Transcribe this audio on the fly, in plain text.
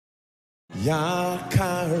Ya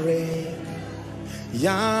Kare,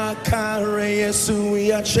 Ya Kare, Yesu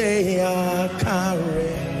yache Ya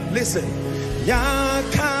Kare. Listen, Ya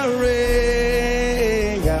Kare,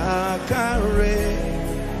 Ya Kare,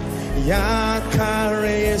 Ya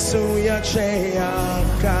Kare, Yesu yache Ya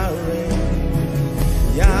Kare,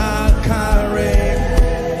 Ya Kare,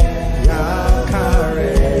 Ya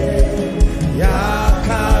Kare, Ya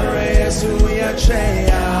Kare, Yesu yache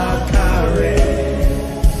Ya Kare.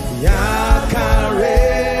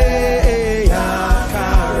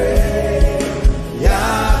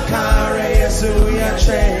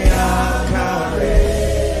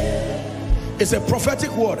 It's a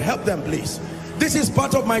prophetic word. Help them, please. This is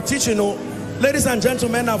part of my teaching. Ladies and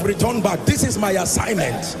gentlemen, I've returned back. This is my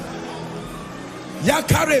assignment.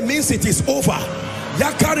 Yakare means it is over.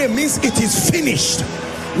 Yakare means it is finished.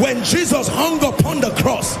 When Jesus hung upon the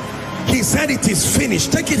cross, he said it is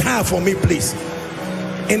finished. Take it higher for me, please.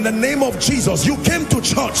 In the name of Jesus, you came to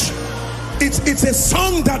church. It's a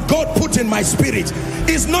song that God put in my spirit.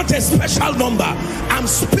 It's not a special number. I'm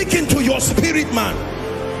speaking to your spirit, man.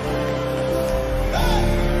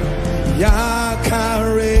 Ya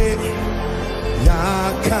Kare,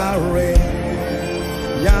 Ya Kare,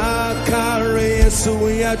 Ya Kare, Yesu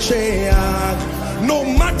yache Ya. No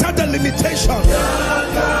matter the limitation. Ya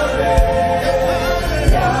Kare,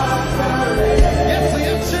 Ya Kare,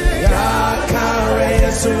 Ya Kare,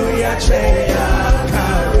 Yesu yache Ya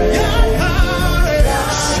Kare, Ya Kare,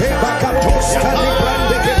 Shebakatos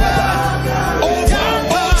Kalibrande Kebaba. Over,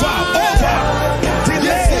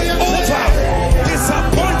 delay, over,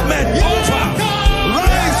 disappointment, over,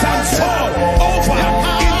 rise and fall, over,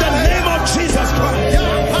 in the name of Jesus Christ.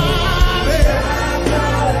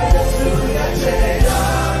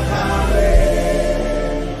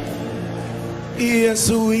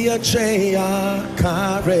 Yesu yache Ya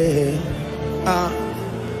Kare,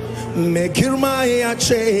 Mekirma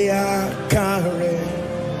yache Ya Kare,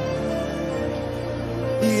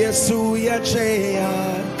 Yesu yache Ya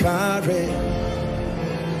Kare,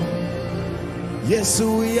 Yesu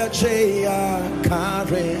yache Ya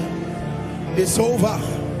Kare. It's over.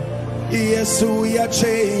 Yesu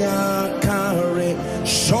yache Ya Kare.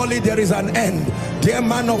 Surely there is an end. Dear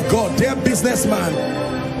man of God, dear businessman,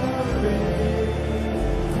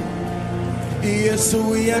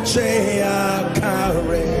 Yesu yache Ya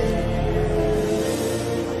Kare,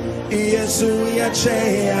 Yesu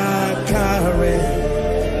yache Ya Kare,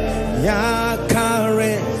 Ya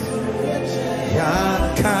Kare,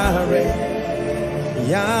 Ya Kare,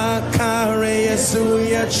 Ya Kare, Yesu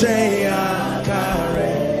yache Ya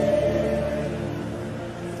Kare.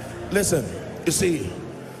 Listen, you see,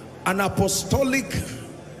 an apostolic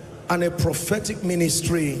and a prophetic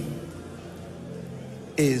ministry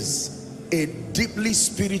is a deeply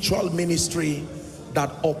spiritual ministry that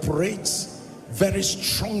operates very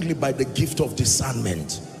strongly by the gift of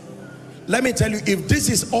discernment. Let me tell you, if this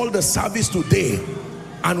is all the service today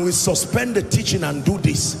and we suspend the teaching and do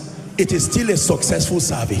this, it is still a successful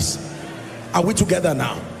service. Are we together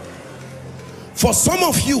now? For some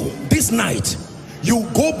of you, this night, you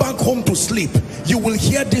go back home to sleep, you will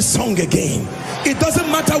hear this song again. It doesn't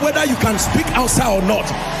matter whether you can speak Hausa or not,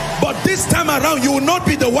 but this time around you will not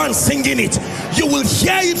be the one singing it. You will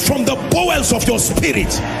hear it from the bowels of your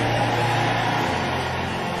spirit.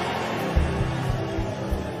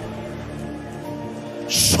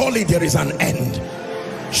 Surely there is an end.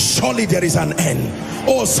 Surely there is an end.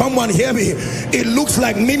 Oh, someone hear me. It looks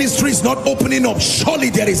like ministry is not opening up. Surely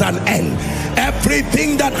there is an end.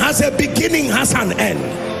 Everything that has a beginning has an end.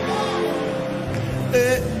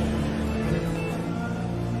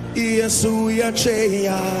 Yesu yache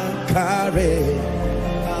Ya Kare,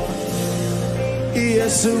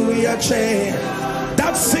 Yesu yache.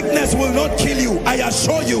 That sickness will not kill you, I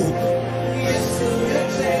assure you.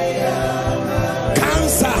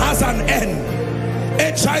 Cancer has an end.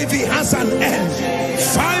 HIV has an end.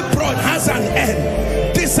 Fibroid has an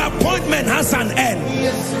end. Disappointment has an end.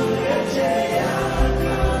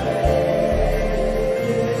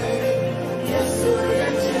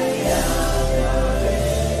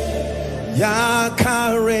 Ya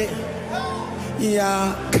Kare,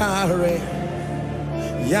 Ya Kare,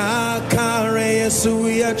 Ya Kare, Yesu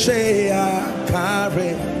yache Ya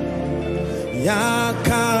Kare, Ya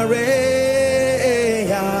Kare,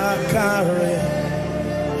 Ya Kare,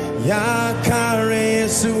 Ya Kare,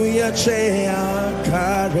 Yesu yache Ya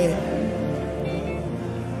Kare,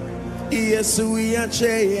 Yesu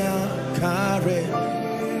yache Ya Kare,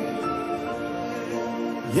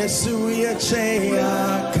 Yesu yache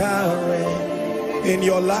Ya Kare. In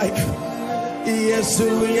your life, Yesu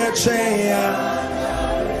yache Ya.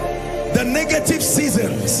 The negative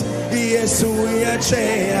seasons, Yesu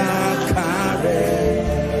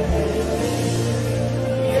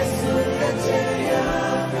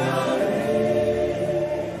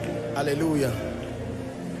Hallelujah.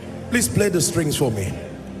 Please play the strings for me.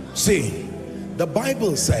 See, the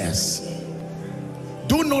Bible says,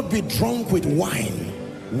 do not be drunk with wine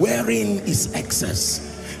wherein is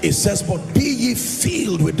excess. It says, but be ye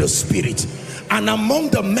filled with the Spirit. And among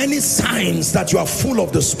the many signs that you are full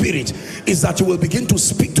of the Spirit is that you will begin to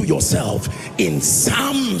speak to yourself in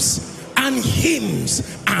psalms and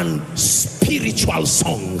hymns and spiritual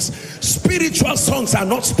songs. Spiritual songs are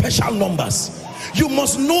not special numbers. You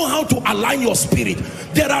must know how to align your spirit.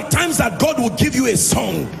 There are times that God will give you a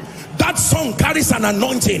song. That song carries an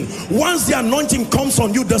anointing. Once the anointing comes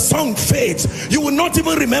on you, the song fades. You will not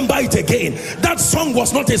even remember it again. That song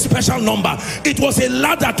was not a special number. It was a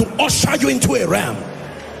ladder to usher you into a realm.